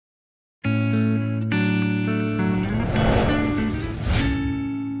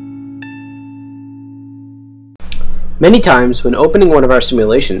Many times, when opening one of our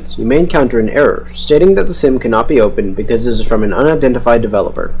simulations, you may encounter an error stating that the sim cannot be opened because it is from an unidentified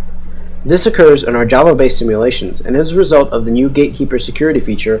developer. This occurs in our Java-based simulations and is a result of the new Gatekeeper security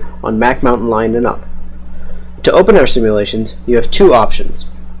feature on Mac Mountain Lion and up. To open our simulations, you have two options.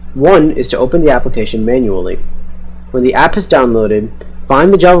 One is to open the application manually. When the app is downloaded,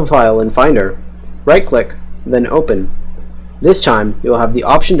 find the Java file in Finder, right-click, then Open. This time, you will have the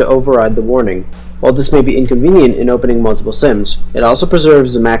option to override the warning. While this may be inconvenient in opening multiple sims, it also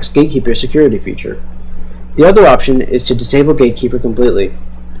preserves the Mac's Gatekeeper security feature. The other option is to disable Gatekeeper completely.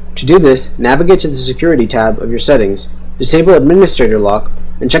 To do this, navigate to the Security tab of your settings, disable Administrator Lock,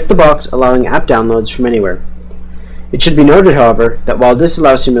 and check the box allowing app downloads from anywhere. It should be noted, however, that while this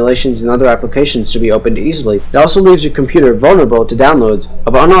allows simulations and other applications to be opened easily, it also leaves your computer vulnerable to downloads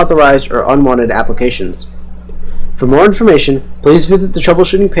of unauthorized or unwanted applications. For more information, please visit the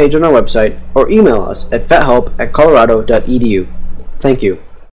troubleshooting page on our website or email us at vethelp@colorado.edu. Thank you.